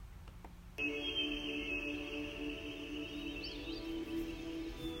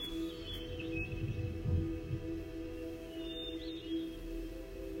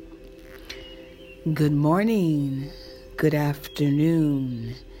Good morning, good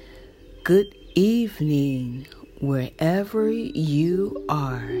afternoon, good evening, wherever you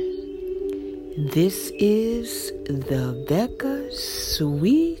are. This is the Becca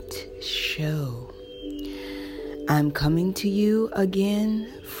Sweet Show. I'm coming to you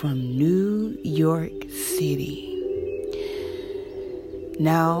again from New York City.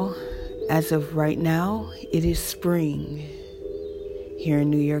 Now, as of right now, it is spring here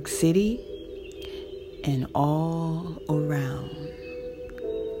in New York City and all around.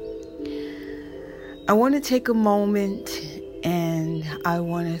 I want to take a moment and I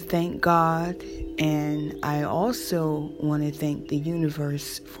want to thank God, and I also want to thank the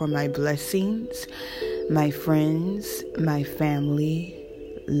universe for my blessings, my friends, my family,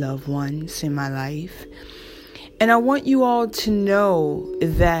 loved ones in my life. And I want you all to know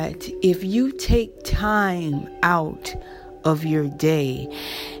that if you take time out of your day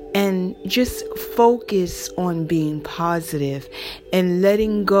and just focus on being positive and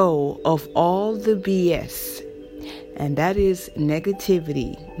letting go of all the BS, and that is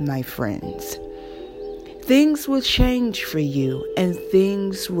negativity, my friends, things will change for you and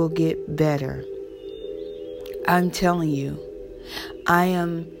things will get better. I'm telling you, I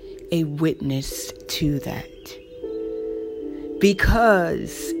am a witness to that.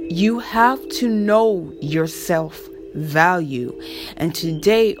 Because you have to know your self-value. And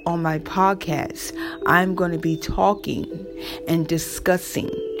today on my podcast, I'm going to be talking and discussing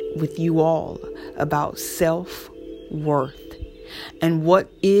with you all about self-worth. And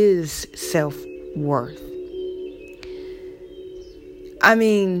what is self-worth? I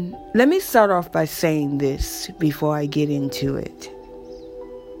mean, let me start off by saying this before I get into it.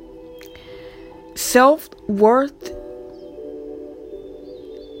 Self-worth,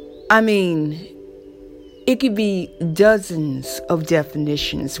 it could be dozens of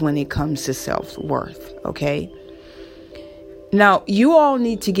definitions when it comes to self-worth, okay? Now, you all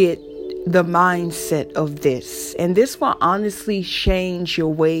need to get the mindset of this, and this will honestly change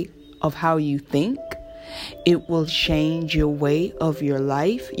your way of how you think. It will change your way of your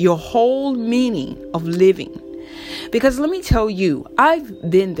life, your whole meaning of living. Because let me tell you,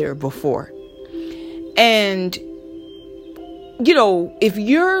 I've been there before. And if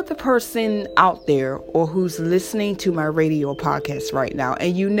you're the person out there or who's listening to my radio podcast right now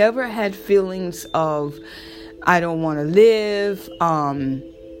and you never had feelings of, I don't want to live,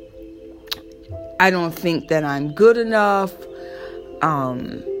 I don't think that I'm good enough,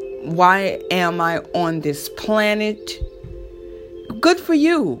 why am I on this planet? Good for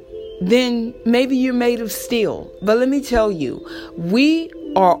you. Then maybe you're made of steel. But let me tell you, we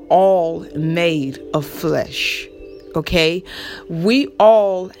are all made of flesh. Okay, we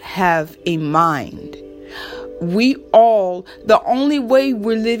all have a mind. The only way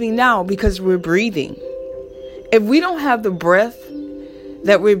we're living now because we're breathing. If we don't have the breath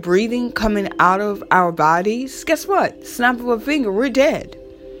that we're breathing coming out of our bodies, guess what? Snap of a finger, we're dead.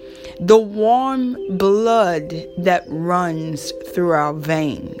 The warm blood that runs through our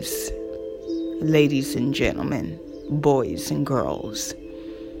veins, ladies and gentlemen, boys and girls.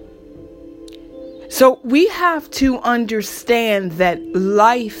 So we have to understand that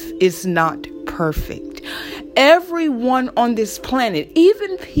life is not perfect. Everyone on this planet,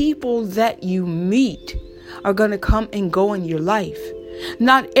 even people that you meet, are going to come and go in your life.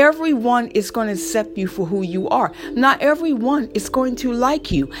 Not everyone is going to accept you for who you are. Not everyone is going to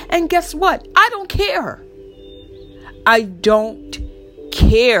like you. And guess what? I don't care. I don't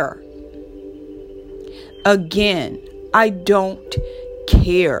care. Again, I don't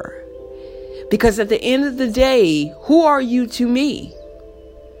care. Because at the end of the day, who are you to me?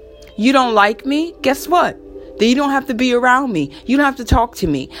 You don't like me? Guess what? Then you don't have to be around me. You don't have to talk to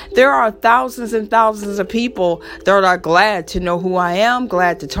me. There are thousands and thousands of people that are glad to know who I am,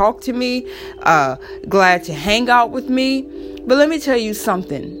 glad to talk to me, glad to hang out with me. But let me tell you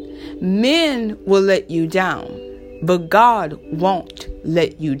something. Men will let you down, but God won't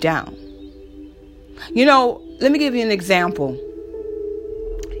let you down. Let me give you an example.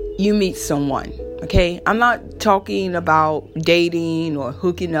 You meet someone, okay? I'm not talking about dating or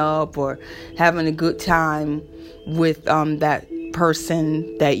hooking up or having a good time with that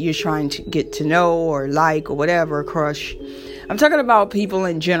person that you're trying to get to know or like or whatever, crush. I'm talking about people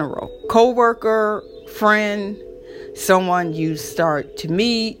in general. Coworker, friend, someone you start to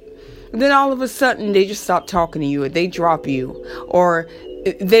meet. And then all of a sudden they just stop talking to you or they drop you or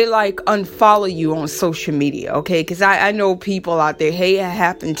they unfollow you on social media, okay? Because I know people out there, hey, it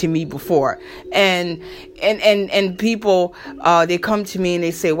happened to me before. And people, they come to me and they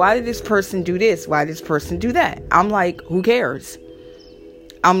say, why did this person do this? Why did this person do that? I'm like, who cares?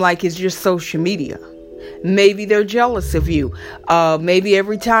 I'm like, it's just social media. Maybe they're jealous of you. Maybe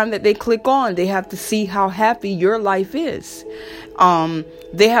every time that they click on, they have to see how happy your life is.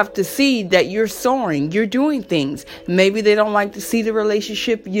 They have to see that you're soaring, you're doing things. Maybe they don't like to see the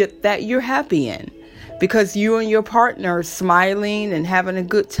relationship that you're happy in, because you and your partner are smiling and having a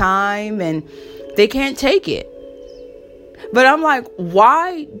good time, and they can't take it. But I'm like,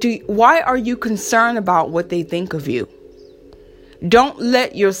 why are you concerned about what they think of you? Don't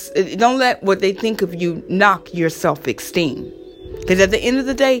let what they think of you knock your self-esteem. Because at the end of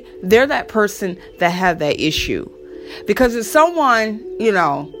the day, they're that person that have that issue. Because if someone, you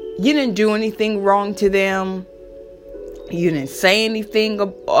didn't do anything wrong to them, you didn't say anything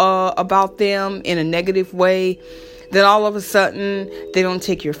about them in a negative way, then all of a sudden they don't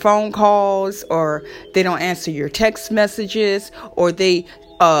take your phone calls, or they don't answer your text messages, or they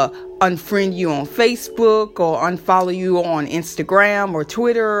unfriend you on Facebook, or unfollow you on Instagram or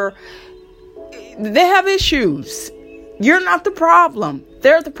Twitter. They have issues. You're not the problem.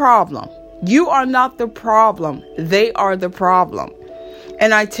 They're the problem. You are not the problem. They are the problem.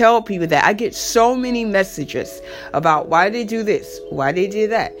 And I tell people that. I get so many messages about why they do this, why they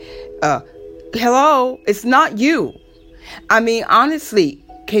did that. Hello, it's not you. I mean, honestly,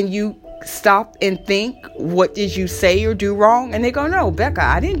 can you stop and think, what did you say or do wrong? And they go, no, Becca,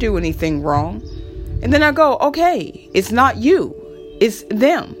 I didn't do anything wrong. And then I go, okay, it's not you, it's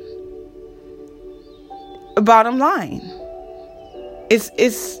them. Bottom line,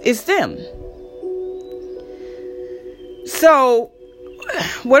 it's them. So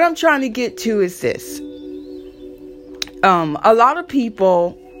what I'm trying to get to is this. A lot of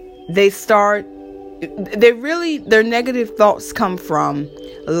people, their negative thoughts come from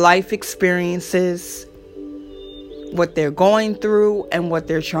life experiences, what they're going through, and what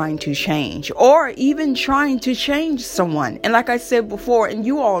they're trying to change, or even trying to change someone. And like I said before, and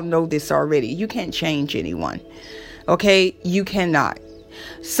you all know this already, you can't change anyone. Okay? You cannot.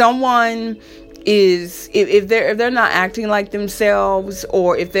 Someone is, if they're not acting like themselves,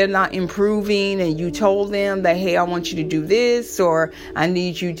 or if they're not improving, and you told them that, hey, I want you to do this, or I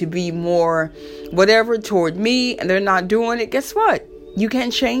need you to be more whatever toward me, and they're not doing it, guess what? You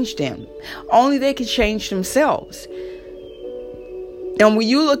can't change them. Only they can change themselves. And when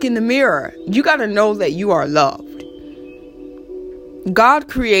you look in the mirror, you got to know that you are loved. God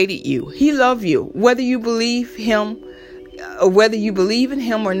created you. He loved you. Whether you believe him, or whether you believe in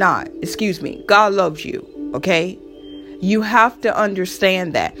him or not, God loves you. Okay? You have to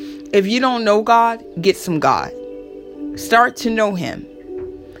understand that. If you don't know God, get some God. Start to know him.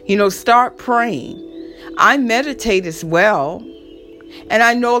 Start praying. I meditate as well. And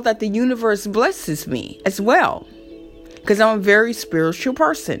I know that the universe blesses me as well, because I'm a very spiritual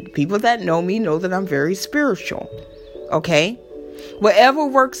person. People that know me know that I'm very spiritual. Okay? Whatever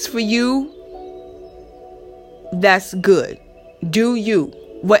works for you, that's good. Do you.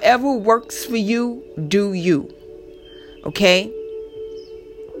 Whatever works for you, do you. Okay?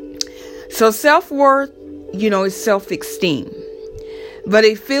 So self-worth, is self-esteem. But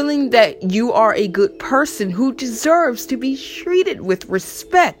a feeling that you are a good person who deserves to be treated with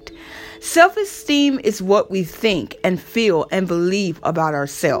respect. Self-esteem is what we think and feel and believe about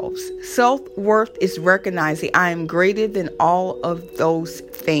ourselves. Self-worth is recognizing I am greater than all of those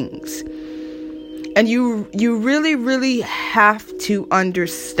things. And you really, really have to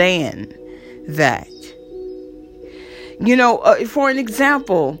understand that. For an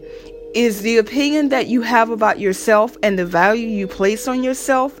example, is the opinion that you have about yourself and the value you place on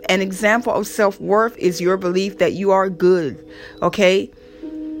yourself. An example of self-worth is your belief that you are good. Okay?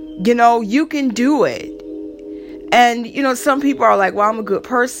 You can do it. And, some people are like, well, I'm a good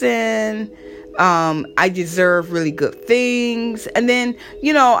person. I deserve really good things. And then,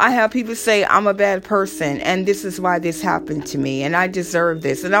 I have people say I'm a bad person, and this is why this happened to me, and I deserve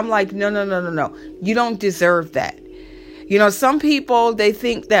this. And I'm like, no. You don't deserve that. Some people, they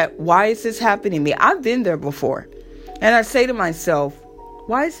think that, why is this happening to me? I've been there before. And I say to myself,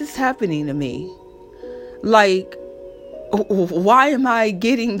 why is this happening to me? Like, why am I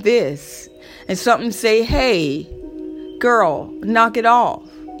getting this? And something say, hey, girl, knock it off.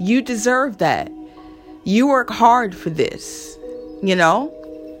 You deserve that. You work hard for this.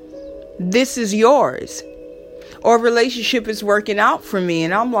 This is yours. Or a relationship is working out for me,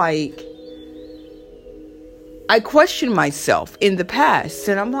 and I'm like, I question myself in the past,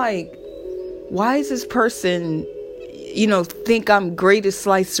 and I'm like, why is this person, think I'm greatest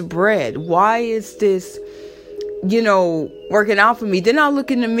slice of bread? Why is this working out for me. Then I look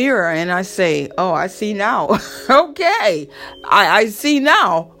in the mirror and I say, oh, I see now. Okay. I see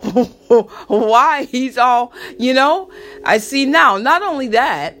now why he's all, I see now. Not only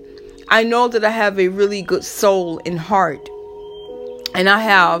that, I know that I have a really good soul and heart, and I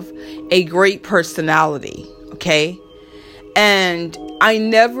have a great personality. Okay. And I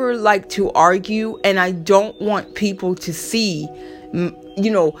never like to argue, and I don't want people to see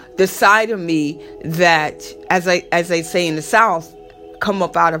the side of me that, as I say in the South, come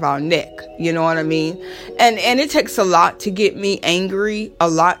up out of our neck. You know what I mean? And it takes a lot to get me angry, a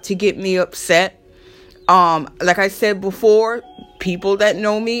lot to get me upset. Like I said before, people that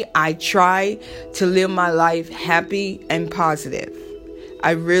know me, I try to live my life happy and positive.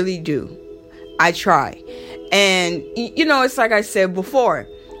 I really do. I try. And, it's like I said before.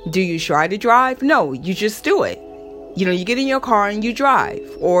 Do you try to drive? No, you just do it. You get in your car and you drive,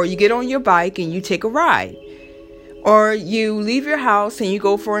 or you get on your bike and you take a ride, or you leave your house and you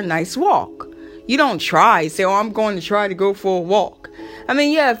go for a nice walk. You don't say, oh, I'm going to try to go for a walk. I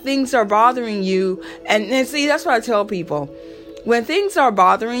mean, yeah, if things are bothering you, and see, that's what I tell people. When things are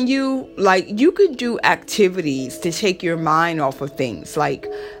bothering you, like, you could do activities to take your mind off of things. Like,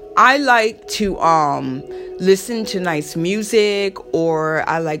 I like to listen to nice music, or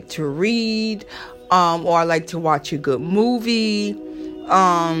I like to read, or I like to watch a good movie.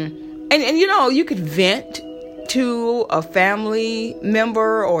 And you could vent to a family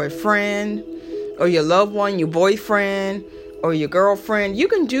member or a friend or your loved one, your boyfriend or your girlfriend. You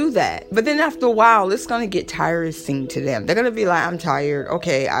can do that. But then after a while, it's going to get tiresome to them. They're going to be like, I'm tired.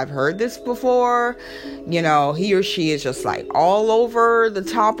 Okay, I've heard this before. He or she is just like all over the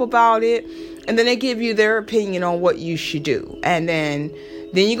top about it. And then they give you their opinion on what you should do. And then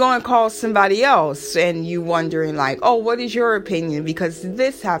you go and call somebody else and you wondering like, oh, what is your opinion? Because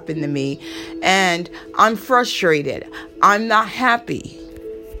this happened to me and I'm frustrated. I'm not happy.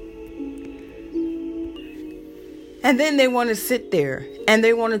 And then they want to sit there and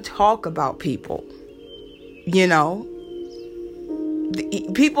they want to talk about people.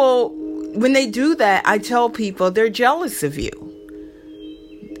 People, when they do that, I tell people they're jealous of you.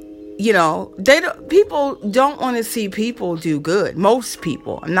 People don't want to see people do good. Most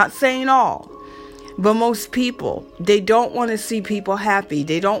people, I'm not saying all, but most people, they don't want to see people happy.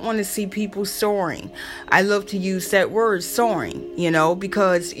 They don't want to see people soaring. I love to use that word, soaring,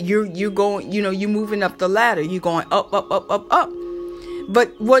 because you're going, you're moving up the ladder. You're going up, up, up, up, up.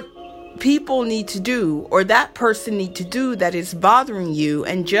 But what people need to do, or that person need to do that is bothering you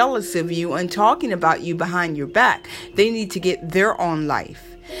and jealous of you and talking about you behind your back, they need to get their own life.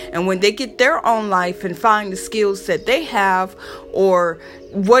 And when they get their own life and find the skills that they have or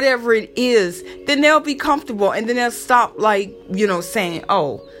whatever it is, then they'll be comfortable, and then they'll stop saying,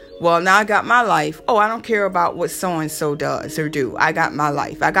 oh, well, now I got my life. Oh, I don't care about what so-and-so does or do. I got my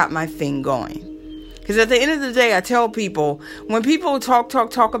life. I got my thing going. Because at the end of the day, I tell people, when people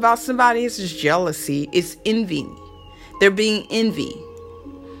talk about somebody, it's just jealousy. It's envy. They're being envy.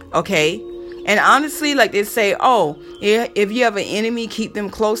 Okay? And honestly, like they say, oh, if you have an enemy, keep them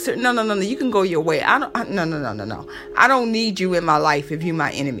closer. No. You can go your way. No. I don't need you in my life if you're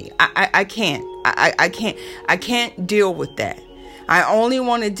my enemy. I can't. I can't deal with that. I only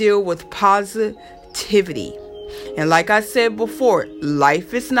want to deal with positivity. And like I said before,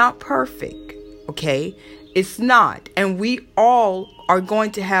 life is not perfect. Okay? It's not. And we all are going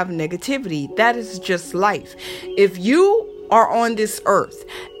to have negativity. That is just life. If you are on this earth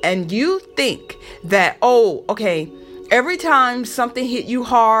and you think that, oh, okay, every time something hit you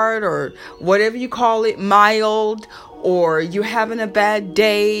hard or whatever you call it, mild, or you're having a bad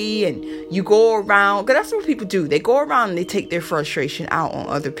day and you go around, because that's what people do. They go around and they take their frustration out on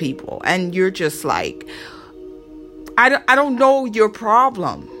other people. And you're just like, I don't know your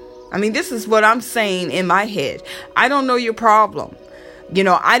problem. I mean, this is what I'm saying in my head. I don't know your problem.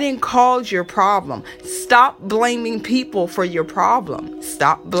 I didn't cause your problem. Stop blaming people for your problem.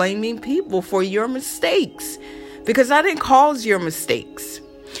 Stop blaming people for your mistakes. Because I didn't cause your mistakes.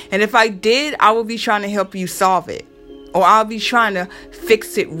 And if I did, I would be trying to help you solve it. Or I'll be trying to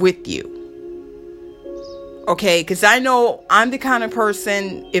fix it with you. Okay? Because I know I'm the kind of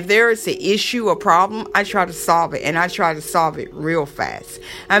person, if there is an issue or problem, I try to solve it. And I try to solve it real fast.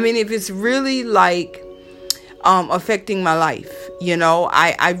 I mean, if it's really like affecting my life,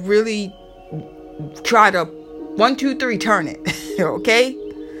 I really try to 1, 2, 3 turn it. Okay.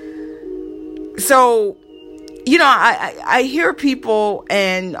 So, I hear people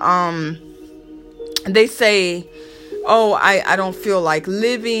and they say, oh, I don't feel like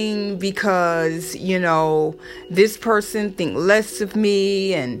living because, this person think less of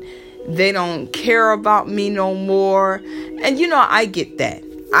me and They don't care about me no more. And I get that.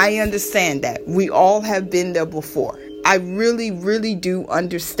 I understand that. We all have been there before. I really, really do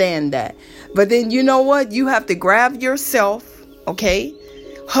understand that. But then you know what? You have to grab yourself, okay?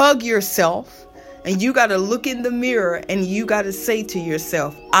 Hug yourself. And you got to look in the mirror and you got to say to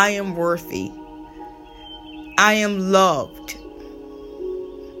yourself, I am worthy. I am loved.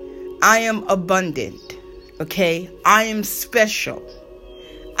 I am abundant. Okay? I am special.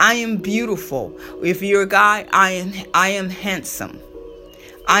 I am beautiful. If you're a guy, I am handsome.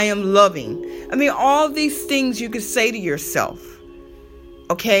 I am loving. I mean, all these things you could say to yourself.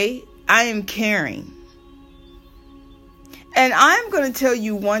 Okay? I am caring. And I'm going to tell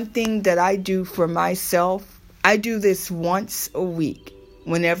you one thing that I do for myself. I do this once a week,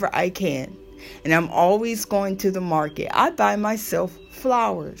 whenever I can. And I'm always going to the market. I buy myself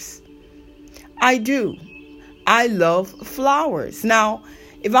flowers. I do. I love flowers. Now,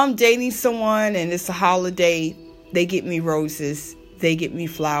 if I'm dating someone and it's a holiday, they get me roses. They get me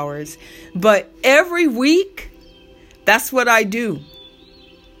flowers. But every week, that's what I do.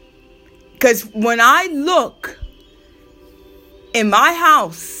 Because when I look in my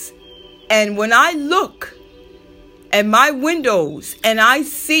house and when I look at my windows and I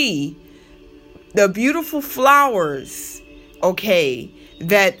see the beautiful flowers, okay,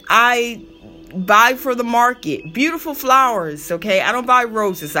 that I buy for the market, beautiful flowers, okay, I don't buy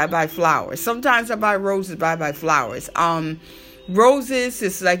roses, I buy flowers. Sometimes I buy roses, but I buy flowers. Roses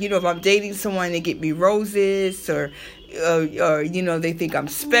is like, if I'm dating someone, they get me roses, or they think I'm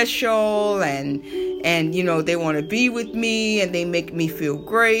special, and they want to be with me, and they make me feel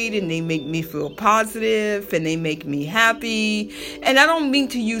great, and they make me feel positive, and they make me happy. And I don't mean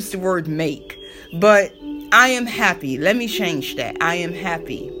to use the word make, but I am happy. Let me change that. I am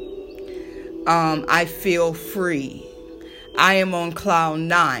happy. I feel free. I am on cloud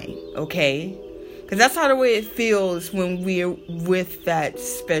 9, okay? Because that's how the way it feels when we're with that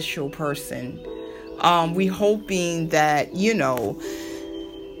special person. We hoping that,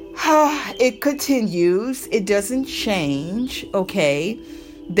 it continues. It doesn't change, okay?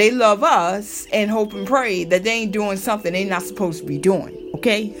 They love us and hope and pray that they ain't doing something they're not supposed to be doing,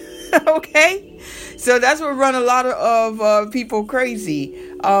 okay? Okay? So that's what run a lot of people crazy.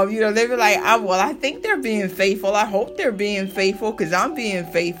 They be like, I think they're being faithful. I hope they're being faithful because I'm being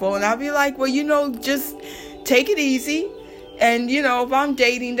faithful. And I'll be like, just take it easy. And, if I'm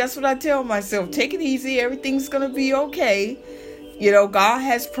dating, that's what I tell myself. Take it easy. Everything's going to be okay. God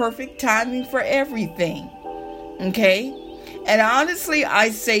has perfect timing for everything. Okay? And honestly, I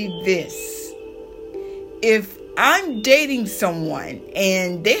say this. If I'm dating someone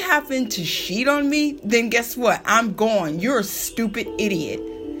and they happen to cheat on me, then guess what? I'm gone. You're a stupid idiot.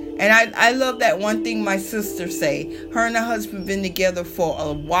 And I love that one thing my sister say. Her and her husband been together for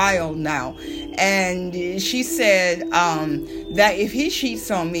a while now. And she said that if he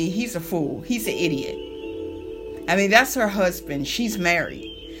cheats on me, he's a fool. He's an idiot. I mean, that's her husband. She's married.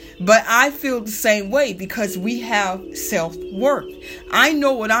 But I feel the same way because we have self-worth. I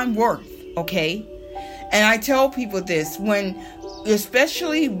know what I'm worth, okay? And I tell people this when,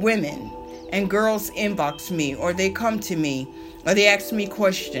 especially women and girls inbox me or they come to me or they ask me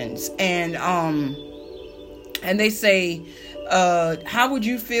questions and they say, how would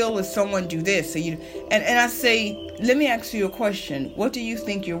you feel if someone do this? And I say, let me ask you a question. What do you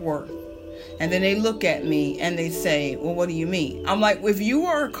think you're worth? And then they look at me and they say, well, what do you mean? I'm like, if you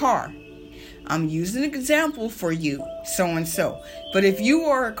were a car, I'm using an example for you, so-and-so. But if you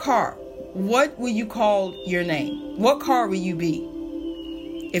were a car, what will you call your name? What car will you be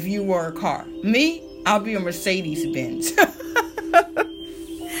if you were a car? Me, I'll be a Mercedes Benz.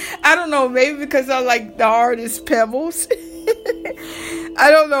 I don't know, maybe because I like the artist Pebbles. I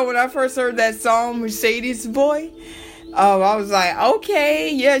don't know, when I first heard that song, Mercedes Boy, I was like,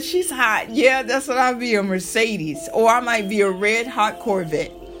 okay, yeah, she's hot. Yeah, that's what I'll be, a Mercedes. Or I might be a red hot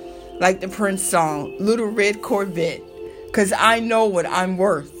Corvette, like the Prince song, Little Red Corvette, because I know what I'm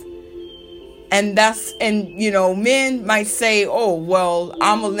worth. And men might say, oh, well,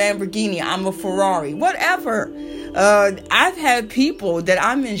 I'm a Lamborghini, I'm a Ferrari, whatever. I've had people that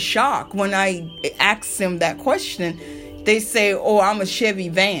I'm in shock when I ask them that question. They say, oh, I'm a Chevy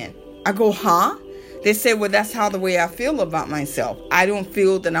van. I go, huh? They say, well, that's how the way I feel about myself. I don't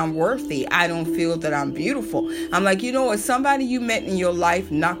feel that I'm worthy. I don't feel that I'm beautiful. I'm like, if somebody you met in your life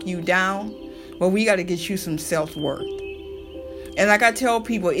knock you down, well, we got to get you some self-worth. And like I tell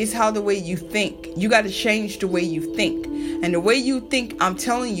people, it's how the way you think. You got to change the way you think. And the way you think, I'm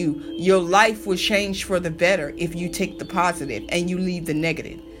telling you, your life will change for the better if you take the positive and you leave the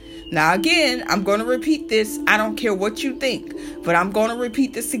negative. Now again, I'm going to repeat this. I don't care what you think, but I'm going to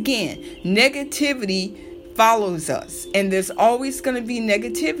repeat this again. Negativity follows us, and there's always going to be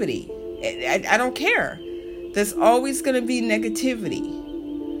negativity. I don't care. There's always going to be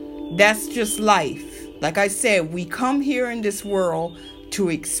negativity. That's just life. Like I said, we come here in this world to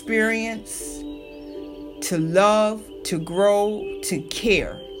experience, to love, to grow, to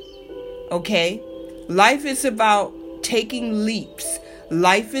care. Okay? Life is about taking leaps.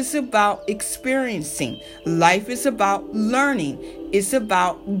 Life is about experiencing. Life is about learning. It's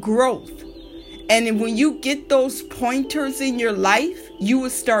about growth. And when you get those pointers in your life, you will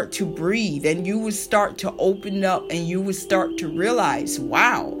start to breathe, and you will start to open up, and you will start to realize,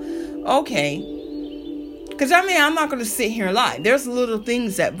 wow, okay. Because I'm not going to sit here and lie. There's little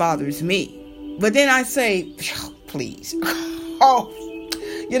things that bothers me. But then I say, please. Oh,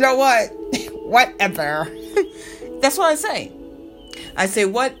 you know what? Whatever. That's what I say. I say,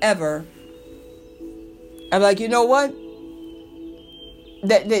 whatever. I'm like, you know what?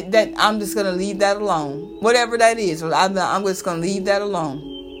 That I'm just going to leave that alone. Whatever that is, I'm just going to leave that alone.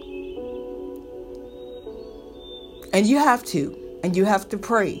 And you have to. And you have to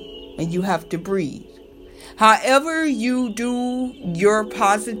pray. And you have to breathe. However you do your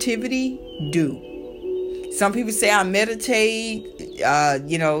positivity, do. Some people say I meditate.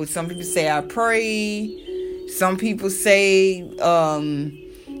 Some people say I pray. Some people say,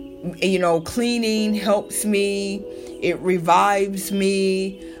 cleaning helps me. It revives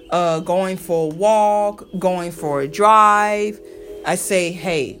me. Going for a walk, going for a drive. I say,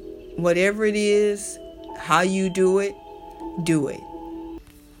 hey, whatever it is, how you do it, do it.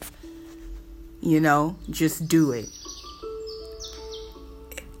 Just do it.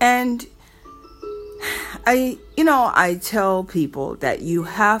 And I tell people that you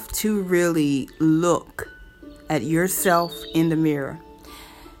have to really look at yourself in the mirror.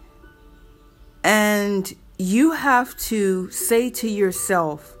 And you have to say to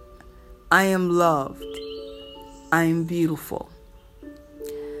yourself, I am loved. I am beautiful.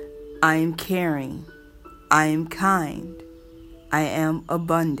 I am caring. I am kind. I am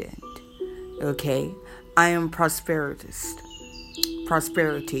abundant. Okay? I am prosperity,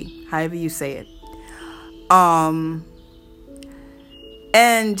 however you say it. And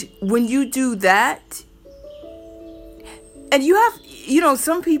when you do that, and you have,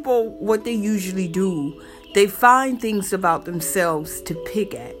 some people, what they usually do, they find things about themselves to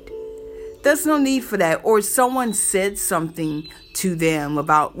pick at. There's no need for that. Or someone said something to them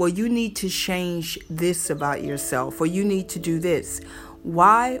about, well, you need to change this about yourself, or you need to do this.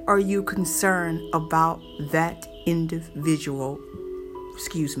 Why are you concerned about that individual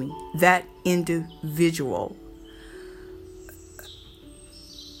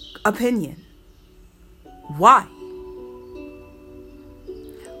opinion? Why?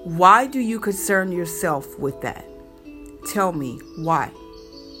 Why do you concern yourself with that? Tell me why.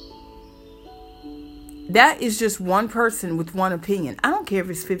 That is just one person with one opinion. I don't care if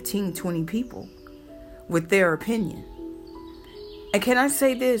it's 15, 20 people with their opinion. And can I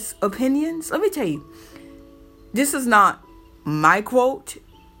say this? Opinions? Let me tell you. This is not my quote,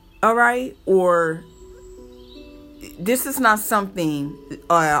 all right? Or this is not something,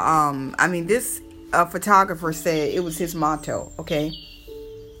 this photographer said it was his motto, okay?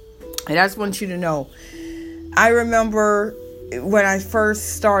 And I just want you to know, I remember when I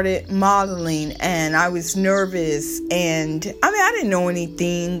first started modeling and I was nervous, and I didn't know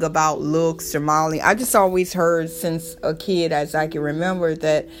anything about looks or modeling. I just always heard since a kid, as I can remember,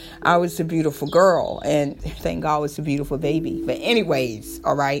 that I was a beautiful girl, and thank God I was a beautiful baby. But anyways,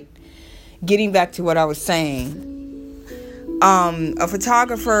 all right, getting back to what I was saying, a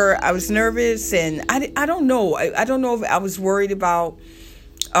photographer, I was nervous, and I don't know. I don't know if I was worried about,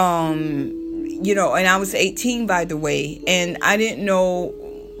 and I was 18, by the way, and I didn't know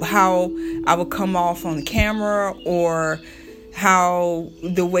how I would come off on the camera, or how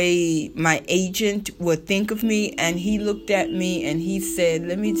the way my agent would think of me. And he looked at me and he said,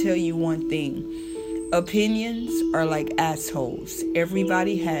 let me tell you one thing. Opinions are like assholes.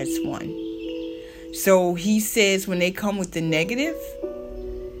 Everybody has one. So he says when they come with the negative,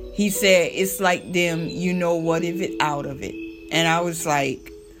 he said, it's like them, what if it out of it. And I was like,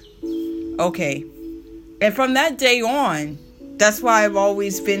 okay. And from that day on, that's why I've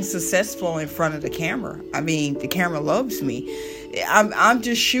always been successful in front of the camera. The camera loves me. I'm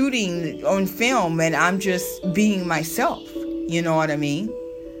just shooting on film, and I'm just being myself. You know what I mean?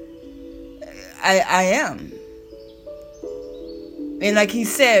 I am. And like he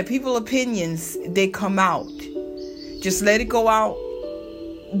said, people's opinions, they come out. Just let it go out,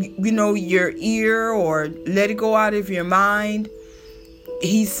 your ear, or let it go out of your mind.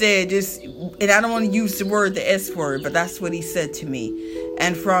 he said just, and I don't want to use the S word, but that's what he said to me.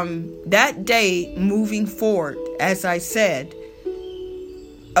 And from that day moving forward, as I said,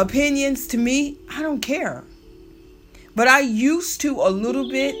 opinions to me, I don't care. But I used to a little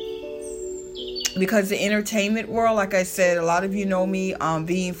bit, because the entertainment world, like I said, a lot of you know me,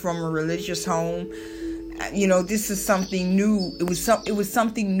 being from a religious home. This is something new. It was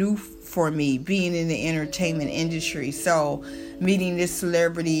something new for me, being in the entertainment industry. So meeting this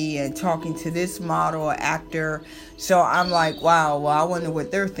celebrity and talking to this model or actor. So I'm like, wow, well, I wonder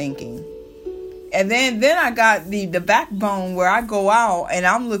what they're thinking. And then I got the backbone where I go out and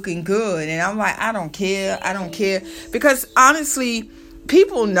I'm looking good. And I'm like, I don't care. Because honestly,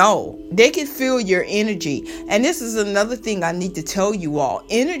 people know. They can feel your energy. And this is another thing I need to tell you all.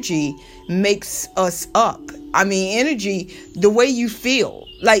 Energy makes us up. I mean, energy, the way you feel.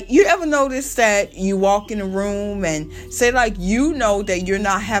 Like, you ever notice that you walk in a room and say, like, you know that you're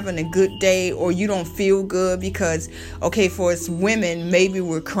not having a good day or you don't feel good because, okay, for us women, maybe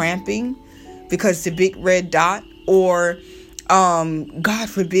we're cramping because the big red dot, or God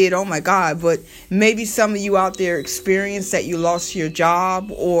forbid, oh my God, but maybe some of you out there experienced that you lost your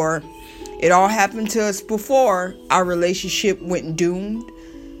job, or it all happened to us before our relationship went doomed.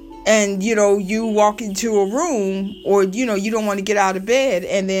 And, you walk into a room, or, you don't want to get out of bed,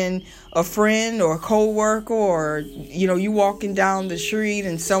 and then a friend or a coworker, or, you walking down the street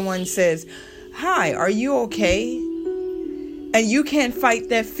and someone says, "Hi, are you okay?" And you can't fight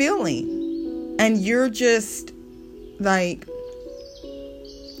that feeling. And you're just like,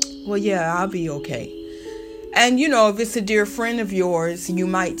 well, yeah, I'll be okay. And, if it's a dear friend of yours, you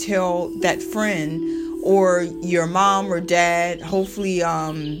might tell that friend, or your mom or dad. Hopefully,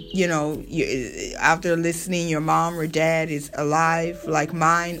 after listening, your mom or dad is alive like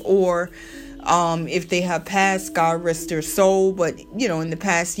mine, or if they have passed, God rest their soul. But, in the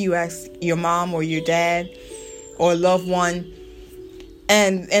past, you asked your mom or your dad or a loved one,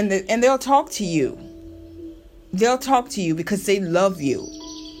 and they'll talk to you. They'll talk to you because they love you.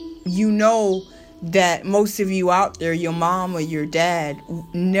 You know that most of you out there, your mom or your dad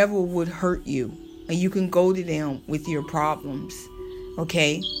never would hurt you. And you can go to them with your problems.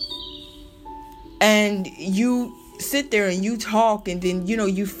 Okay? And you sit there and you talk, and then,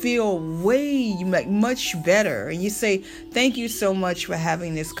 you feel much better. And you say, thank you so much for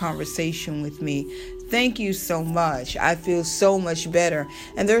having this conversation with me. Thank you so much. I feel so much better.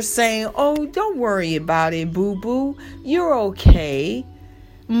 And they're saying, oh, don't worry about it, boo-boo. You're okay.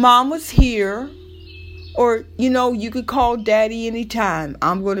 Mama's here. Or, you could call daddy anytime.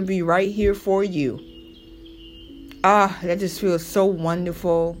 I'm going to be right here for you. That just feels so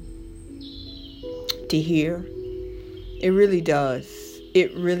wonderful to hear. It really does.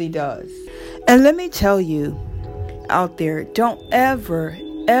 It really does. And let me tell you out there, don't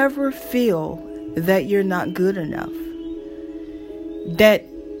ever feel that you're not good enough. That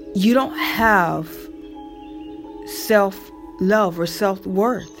you don't have self-love or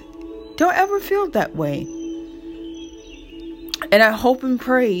self-worth. Don't ever feel that way. And I hope and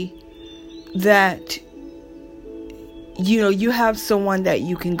pray that, you have someone that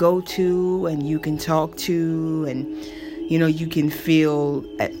you can go to and you can talk to, and, you can feel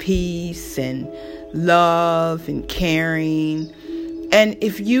at peace and love and caring. And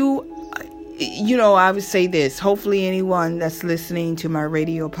if I would say this, hopefully anyone that's listening to my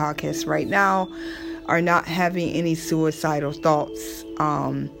radio podcast right now are not having any suicidal thoughts,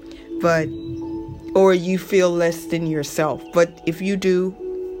 or you feel less than yourself. But if you do,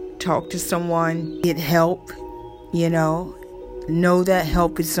 talk to someone, get help, know that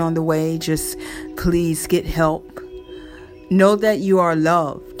help is on the way. Just please get help. Know that you are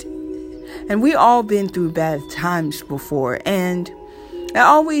loved. And we all been through bad times before. And I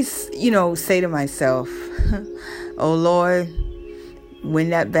always, say to myself, oh Lord, when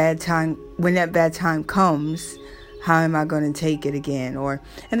that bad time comes, how am I going to take it again?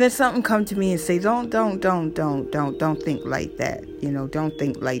 And then something come to me and say, don't think like that. Don't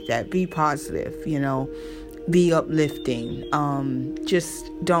think like that. Be positive, be uplifting. Just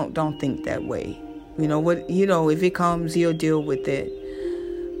don't think that way. If it comes, you'll deal with it.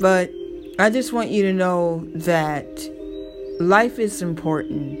 But I just want you to know that life is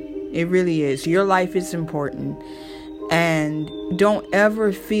important. It really is. Your life is important. And don't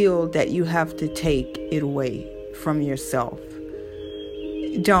ever feel that you have to take it away from yourself.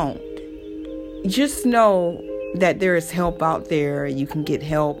 Don't. Just know that there is help out there. You can get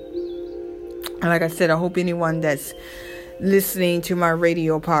help. And like I said, I hope anyone that's listening to my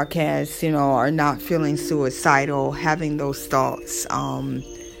radio podcast, are not feeling suicidal, having those thoughts.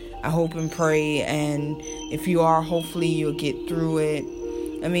 I hope and pray. And if you are, hopefully you'll get through it.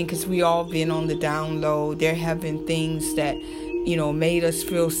 I mean, because we all been on the down low. There have been things that, made us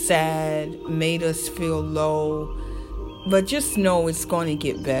feel sad, made us feel low. But just know it's going to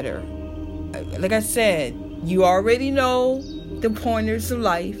get better. Like I said, you already know the pointers of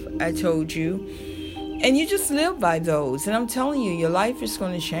life. I told you. And you just live by those. And I'm telling you, your life is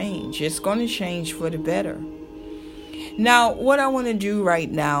going to change. It's going to change for the better. Now, what I want to do right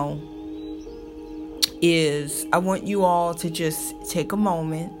now is I want you all to just take a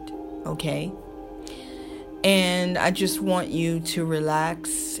moment, okay? And I just want you to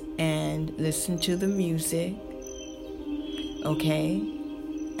relax and listen to the music, okay?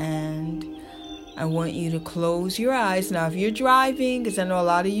 And I want you to close your eyes. Now, if you're driving, because I know a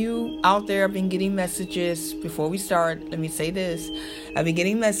lot of you out there have been getting messages. Before we start, let me say this. I've been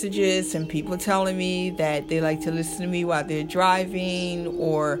getting messages and people telling me that they like to listen to me while they're driving,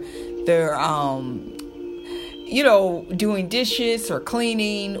 or they're, doing dishes or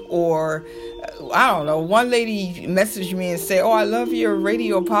cleaning, or I don't know. One lady messaged me and said, I love your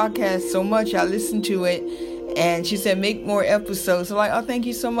radio podcast so much. I listened to it. And she said, make more episodes. I'm like, thank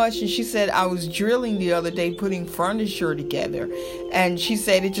you so much. And she said, I was drilling the other day, putting furniture together. And she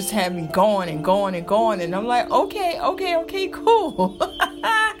said, it just had me going and going and going. And I'm like, okay, cool.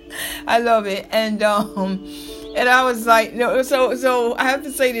 I love it. And I was like, no, so I have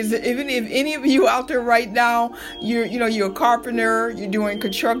to say this, even if any of you out there right now, you're a carpenter, you're doing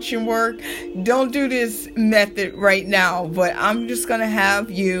construction work, don't do this method right now. But I'm just going to have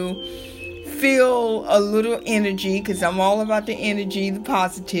you feel a little energy, because I'm all about the energy, the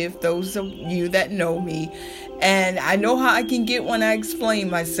positive, those of you that know me. And I know how I can get when I explain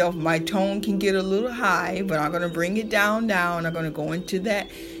myself. My tone can get a little high, but I'm going to bring it down now, and I'm going to go into that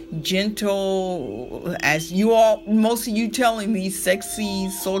gentle, as you all, most of you telling me,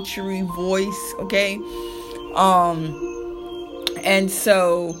 sexy, sultry voice, okay? And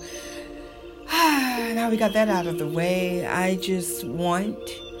so, now we got that out of the way. I just want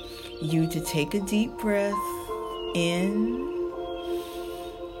you to take a deep breath in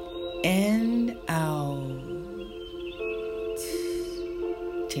and out.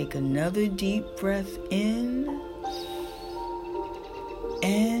 Take another deep breath in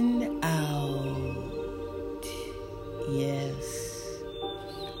and out. Yes.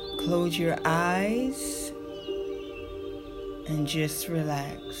 Close your eyes and just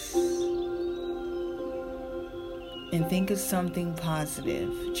relax. And think of something positive.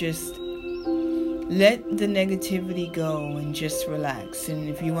 Just let the negativity go and just relax. And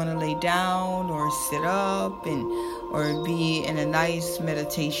if you want to lay down or sit up or be in a nice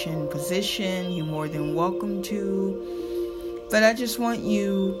meditation position, you're more than welcome to. But I just want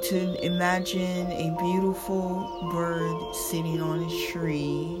you to imagine a beautiful bird sitting on a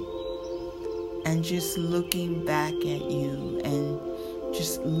tree and just looking back at you and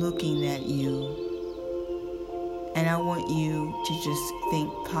just looking at you. And I want you to just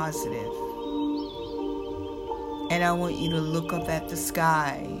think positive. And I want you to look up at the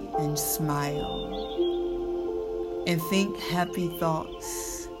sky and smile. And think happy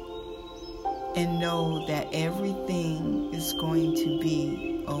thoughts. And know that everything is going to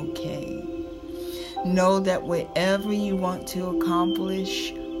be okay. Know that whatever you want to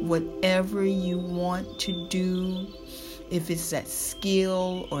accomplish, whatever you want to do, if it's that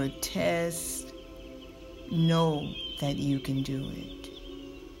skill or test, know that you can do it.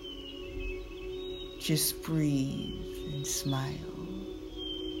 Just breathe and smile.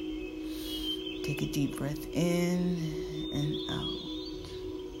 Take a deep breath in and out.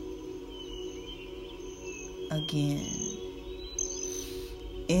 Again.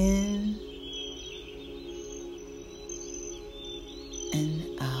 In and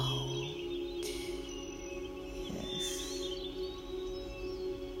out. Yes.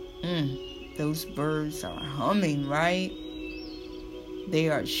 Those birds are humming, right? They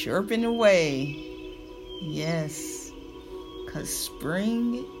are chirping away. Yes, because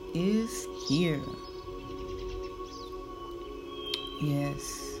spring is here.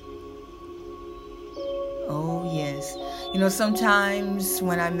 Yes. Oh, yes. Sometimes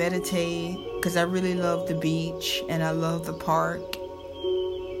when I meditate, because I really love the beach and I love the park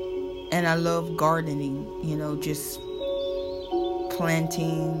and I love gardening, just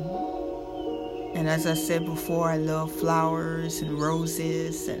planting. And as I said before, I love flowers and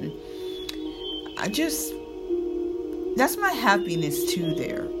roses, and that's my happiness too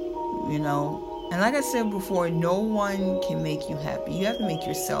there, And like I said before, no one can make you happy. You have to make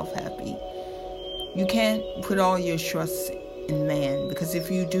yourself happy. You can't put all your trust in man, because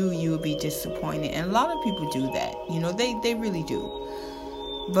if you do, you will be disappointed. And a lot of people do that. They really do.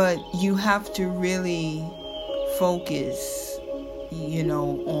 But you have to really focus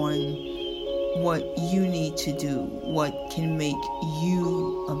on what you need to do, what can make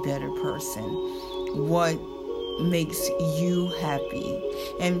you a better person, what makes you happy.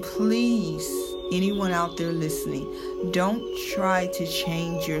 And please, anyone out there listening, don't try to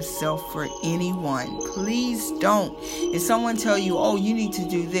change yourself for anyone. Please don't. If someone tell you, oh, you need to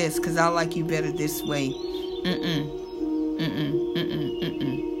do this because I like you better this way.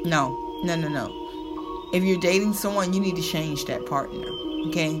 No. If you're dating someone, you need to change that partner.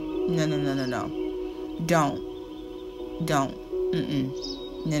 Okay? No. Don't. No.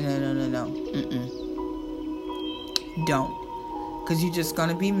 Don't. Because you're just going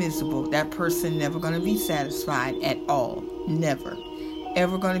to be miserable. That person never going to be satisfied at all. Never.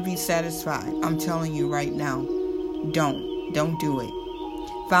 Ever going to be satisfied. I'm telling you right now. Don't do it.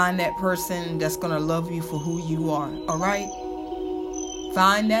 Find that person that's going to love you for who you are. All right?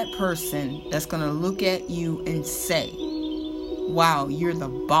 Find that person that's going to look at you and say, wow, you're the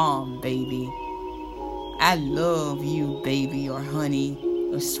bomb, baby. I love you, baby, or honey,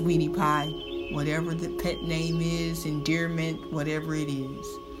 or sweetie pie. Whatever the pet name is, endearment, whatever it is.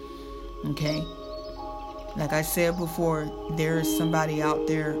 Okay? Like I said before, there is somebody out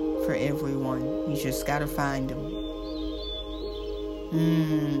there for everyone. You just gotta find them.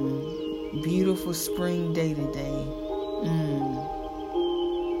 Beautiful spring day today.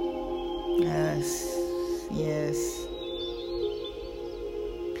 Yes.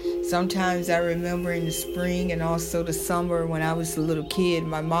 Sometimes I remember in the spring and also the summer when I was a little kid,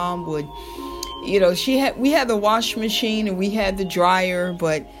 my mom would, we had the wash machine and we had the dryer,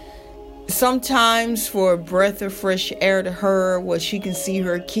 but sometimes for a breath of fresh air to her, where she can see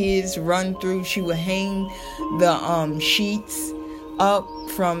her kids run through, she would hang the sheets up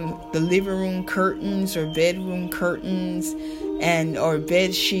from the living room curtains or bedroom curtains or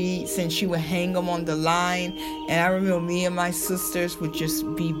bed sheets, and she would hang them on the line. And I remember me and my sisters would just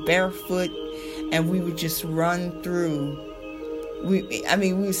be barefoot and we would just run through. We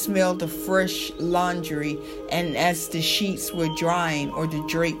would smell the fresh laundry, and as the sheets were drying or the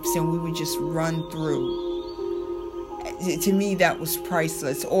drapes, and we would just run through. To me, that was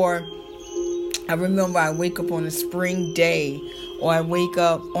priceless. Or I remember I wake up on a spring day, or I wake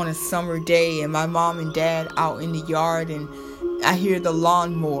up on a summer day, and my mom and dad out in the yard, and I hear the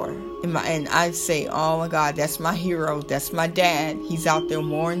lawnmower, and I say, oh my God, that's my hero, that's my dad. He's out there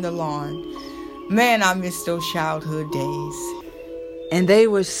mowing the lawn. Man, I miss those childhood days. And they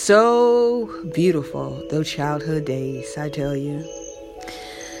were so beautiful, those childhood days, I tell you.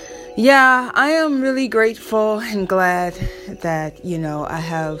 Yeah, I am really grateful and glad that, I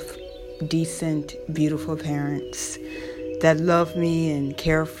have decent, beautiful parents that love me and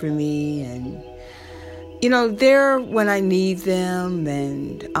care for me, and they're when I need them,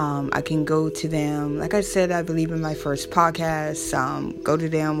 and I can go to them. Like I said, I believe in my first podcast, go to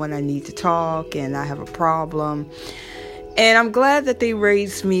them when I need to talk and I have a problem. And I'm glad that they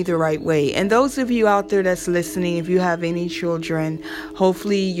raised me the right way. And those of you out there that's listening, if you have any children,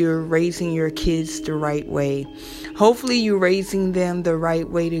 hopefully you're raising your kids the right way. Hopefully you're raising them the right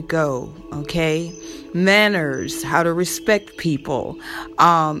way to go, okay? Manners, how to respect people.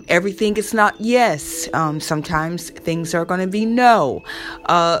 Everything is not yes. Sometimes things are going to be no.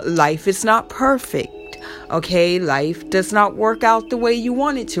 Life is not perfect. Okay, life does not work out the way you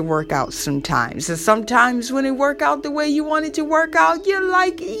want it to work out sometimes. And sometimes when it work out the way you want it to work out, you're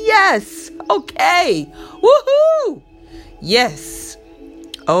like, yes, okay, woohoo, yes,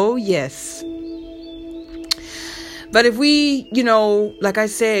 oh yes. But if we, like I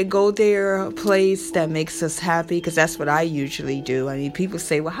said, go there, a place that makes us happy, because that's what I usually do. I mean, people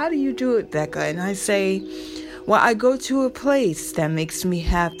say, well, how do you do it, Becca? And I say, well, I go to a place that makes me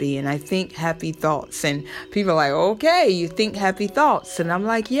happy, and I think happy thoughts. And people are like, okay, you think happy thoughts. And I'm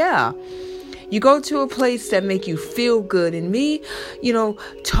like, yeah. You go to a place that make you feel good. And me,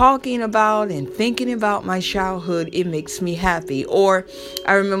 talking about and thinking about my childhood, it makes me happy. Or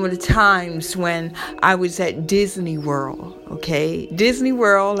I remember the times when I was at Disney World. Okay, Disney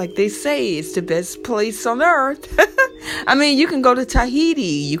World, like they say, is the best place on earth. I mean, you can go to Tahiti,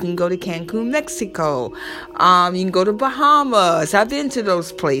 you can go to Cancun, Mexico, you can go to Bahamas. I've been to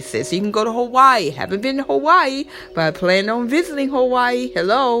those places. You can go to Hawaii. Haven't been to Hawaii, but I plan on visiting Hawaii.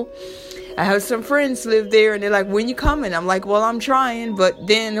 Hello. I have some friends live there, and they're like, when you coming? I'm like, well, I'm trying. But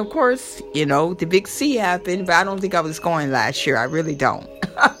then, of course, the big C happened, but I don't think I was going last year. I really don't.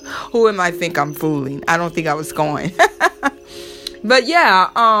 Who am I think I'm fooling? I don't think I was going. But yeah,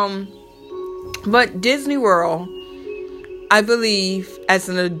 but Disney World, I believe as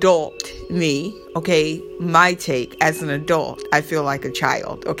an adult, okay, my take as an adult, I feel like a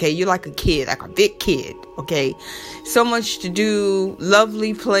child, okay? You're like a kid, like a big kid, okay? So much to do,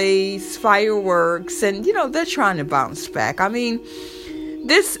 lovely place, fireworks, and, they're trying to bounce back. I mean,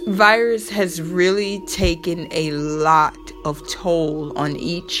 this virus has really taken a lot of toll on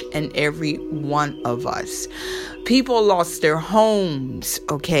each and every one of us. People lost their homes,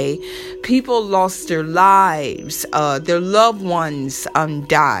 okay? People lost their lives. Their loved ones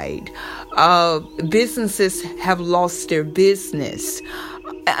died. Businesses have lost their business.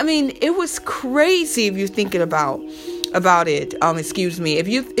 I mean, it was crazy if you're thinking about it.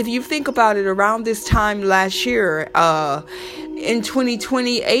 If you think about it, around this time last year, in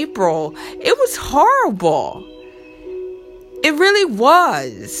 2020 April, it was horrible. It really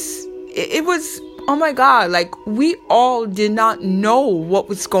was. It was, oh my God, like we all did not know what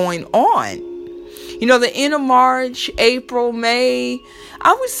was going on. The end of March, April, May,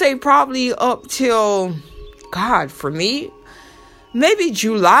 I would say probably up till, God, for me, maybe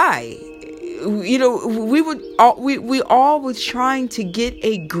July. We all was trying to get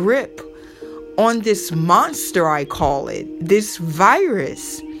a grip on this monster, I call it, this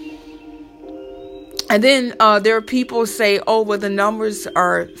virus. And then there are people say, oh, well, the numbers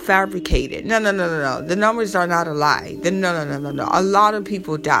are fabricated. No. The numbers are not a lie. No. A lot of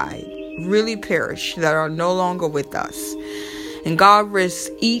people died, really perished, that are no longer with us. And God rests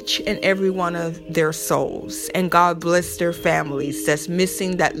each and every one of their souls. And God bless their families that's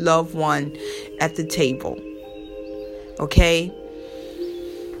missing that loved one at the table. Okay?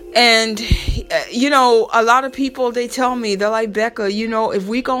 And, a lot of people, they tell me, they're like, Becca, if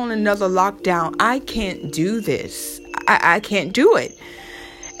we go on another lockdown, I can't do this. I can't do it.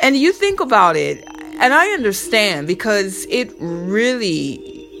 And you think about it, and I understand, because it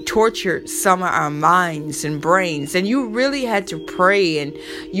really tortured some of our minds and brains. And you really had to pray, and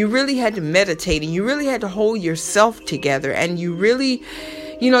you really had to meditate, and you really had to hold yourself together. And you really,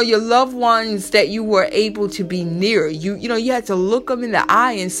 your loved ones that you were able to be near, you had to look them in the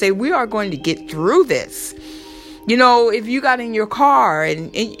eye and say, we are going to get through this. If you got in your car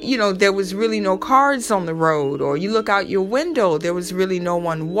and there was really no cars on the road, or you look out your window, there was really no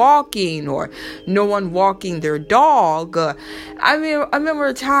one walking, or no one walking their dog. I remember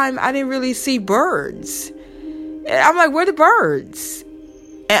a time I didn't really see birds. And I'm like, where are the birds?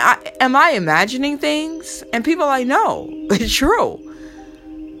 And am I imagining things? And people are like, no, it's true.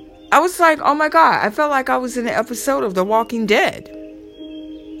 I was like, oh my God, I felt like I was in an episode of The Walking Dead.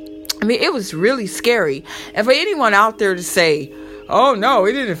 I mean, it was really scary. And for anyone out there to say, oh no,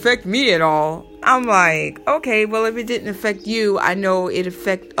 it didn't affect me at all, I'm like, okay, well, if it didn't affect you, I know it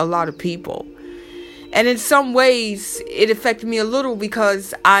affected a lot of people. And in some ways, it affected me a little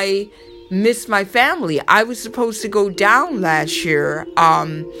because I missed my family. I was supposed to go down last year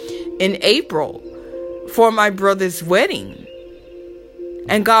in April for my brother's wedding.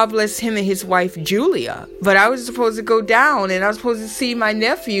 And God bless him and his wife, Julia. But I was supposed to go down, and I was supposed to see my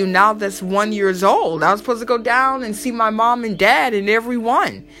nephew, now that's 1 year old. I was supposed to go down and see my mom and dad and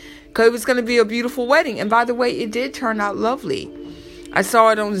everyone, because it was going to be a beautiful wedding. And by the way, it did turn out lovely. I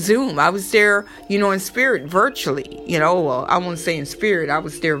saw it on Zoom. I was there, in spirit, virtually. Well, I won't say in spirit. I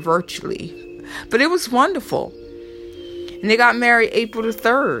was there virtually. But it was wonderful. And they got married April the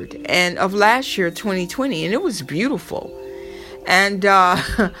 3rd of last year, 2020. And it was beautiful. And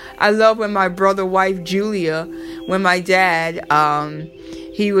I love when my brother, wife Julia, when my dad,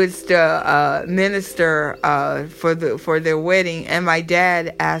 he was the minister for their wedding, and my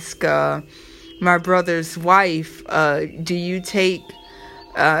dad asked my brother's wife, "Do you take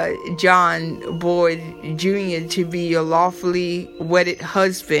John Boyd Jr. to be your lawfully wedded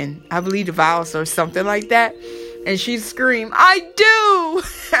husband?" I believe the vows or something like that. And she screamed, "I do!"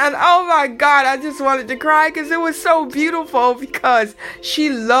 And oh my God, I just wanted to cry because it was so beautiful, because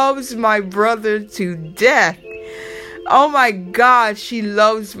she loves my brother to death. Oh my God, she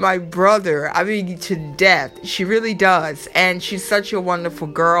loves my brother. I mean, to death. She really does. And she's such a wonderful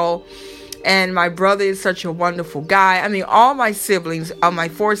girl. And my brother is such a wonderful guy. I mean, all my siblings, my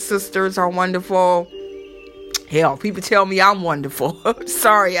 4 sisters are wonderful. Hell, people tell me I'm wonderful.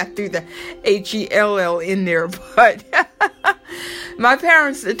 Sorry, I threw the Hell in there. But my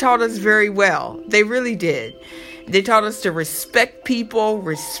parents taught us very well. They really did. They taught us to respect people,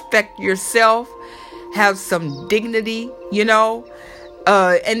 respect yourself, have some dignity,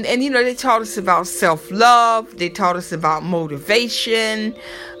 And they taught us about self-love. They taught us about motivation.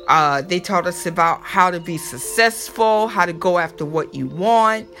 They taught us about how to be successful, how to go after what you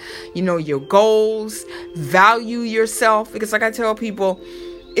want, your goals, value yourself. Because like I tell people,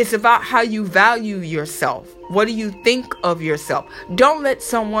 It's about how you value yourself. What do you think of yourself? Don't let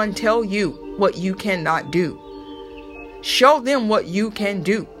someone tell you what you cannot do. Show them what you can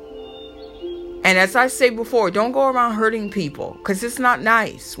do. And as I say before, don't go around hurting people, because it's not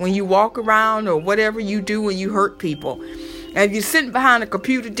nice when you walk around or whatever you do when you hurt people. And if you're sitting behind a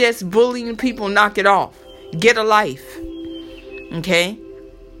computer desk bullying people, knock it off. Get a life. Okay?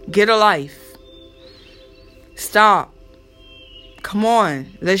 Get a life. Stop. Come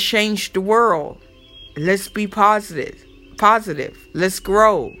on. Let's change the world. Let's be positive. Let's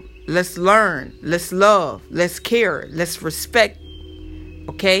grow. Let's learn. Let's love. Let's care. Let's respect.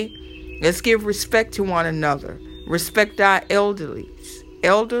 Okay? Let's give respect to one another. Respect our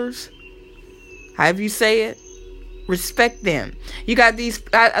elders. However you say it. Respect them. You got these.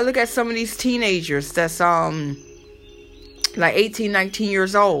 I look at some of these teenagers that's like 18, 19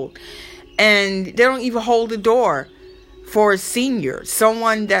 years old, and they don't even hold the door for a senior,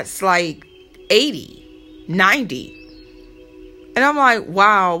 someone that's like 80, 90. And I'm like,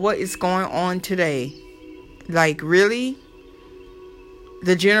 wow, what is going on today? Like, really?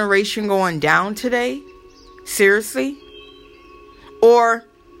 The generation going down today? Seriously? Or,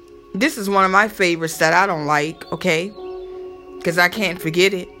 this is one of my favorites that I don't like, okay? Because I can't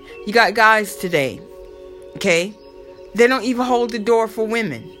forget it. You got guys today, okay? They don't even hold the door for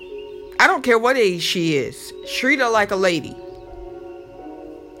women. I don't care what age she is. Treat her like a lady.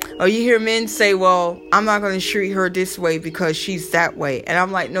 Or you hear men say, well, I'm not going to treat her this way because she's that way. And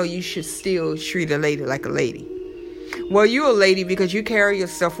I'm like, no, you should still treat a lady like a lady. Well, you're a lady because you carry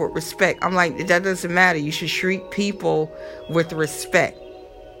yourself with respect. I'm like, that doesn't matter. You should treat people with respect.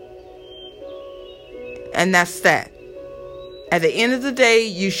 And that's that. At the end of the day,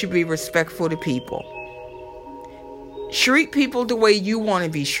 you should be respectful to people. Treat people the way you want to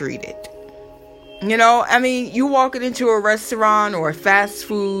be treated. You know, I mean, you walking into a restaurant or a fast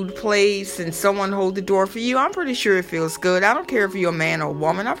food place and someone hold the door for you, I'm pretty sure it feels good. I don't care if you're a man or a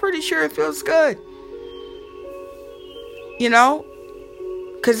woman. I'm pretty sure it feels good. You know?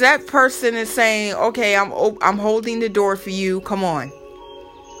 Because that person is saying, okay, I'm holding the door for you. Come on.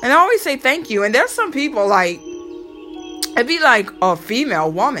 And I always say thank you. And there's some people like, it'd be like a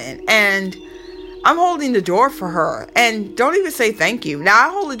female woman and I'm holding the door for her and don't even say thank you. Now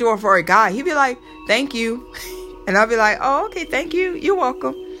I hold the door for a guy. He'd be like, thank you. And I'll be like, oh, okay, thank you. You're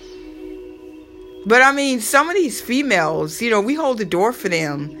welcome. But I mean, some of these females, you know, we hold the door for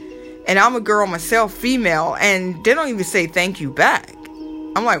them. And I'm a girl myself, female, and they don't even say thank you back.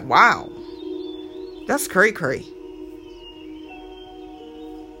 I'm like, wow. That's cray-cray.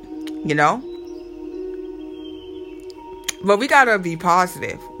 You know? But we gotta be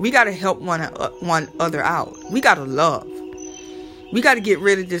positive. We gotta help one other out. We gotta love. We gotta get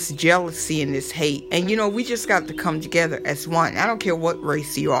rid of this jealousy and this hate. And you know, we just got to come together as one. I don't care what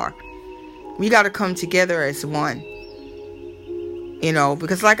race you are. We gotta come together as one. You know,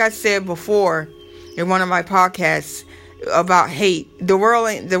 because like I said before in one of my podcasts about hate, the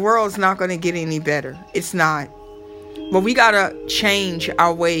world's not gonna get any better. It's not. But we gotta change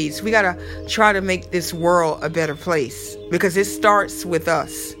our ways. We gotta try to make this world a better place. Because it starts with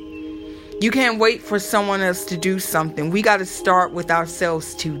us. You can't wait for someone else to do something. We gotta start with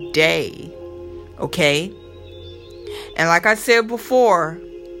ourselves today. Okay? And like I said before,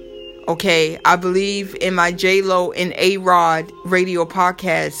 okay, I believe in my J-Lo and A-Rod radio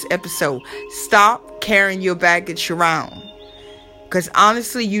podcast episode, stop carrying your baggage around. Because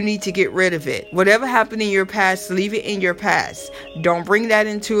honestly, you need to get rid of it. Whatever happened in your past, leave it in your past. Don't bring that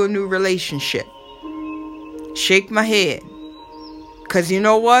into a new relationship. Shake my head. Because you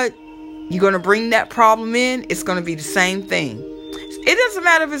know what? You're going to bring that problem in, it's going to be the same thing. It doesn't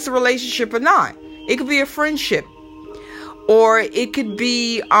matter if it's a relationship or not. It could be a friendship. Or it could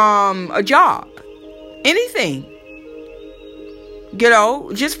be a job. Anything. You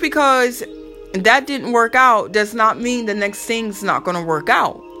know, just because that didn't work out does not mean the next thing's not going to work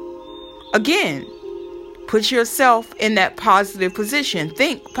out. Again, put yourself in that positive position.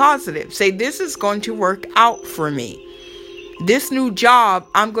 Think positive. Say, this is going to work out for me. This new job,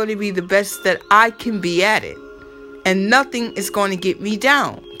 I'm going to be the best that I can be at it. And nothing is going to get me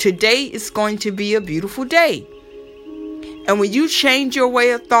down. Today is going to be a beautiful day. And when you change your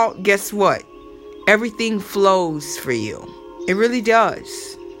way of thought, guess what? Everything flows for you. It really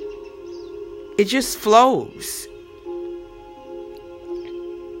does. It just flows.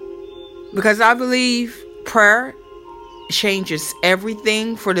 Because I believe prayer changes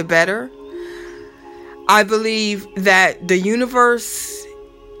everything for the better. I believe that the universe,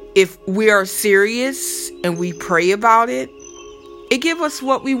 if we are serious and we pray about it, it gives us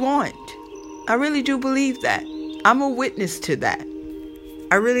what we want. I really do believe that. I'm a witness to that.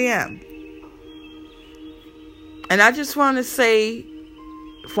 I really am. And I just want to say,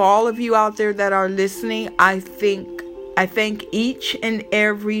 for all of you out there that are listening, I thank each and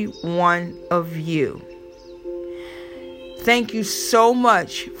every one of you. Thank you so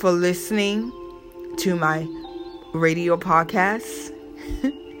much for listening to my radio podcast.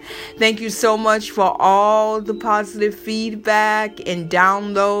 Thank you so much for all the positive feedback and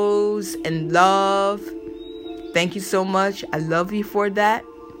downloads and love. Thank you so much. I love you for that.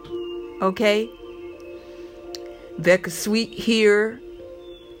 Okay? Becca Sweet here,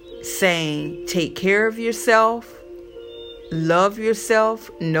 saying take care of yourself. Love yourself.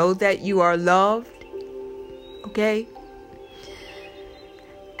 Know that you are loved. Okay?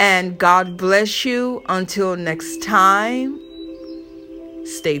 And God bless you until next time.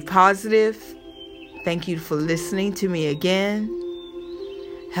 Stay positive. Thank you for listening to me again.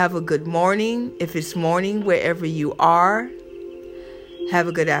 Have a good morning, if it's morning, wherever you are. Have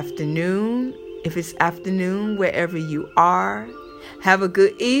a good afternoon, if it's afternoon, wherever you are. Have a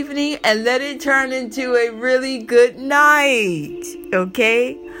good evening, and let it turn into a really good night.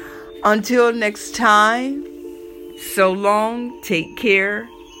 Okay? Until next time, so long. Take care.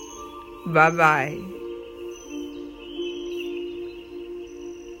 Bye-bye.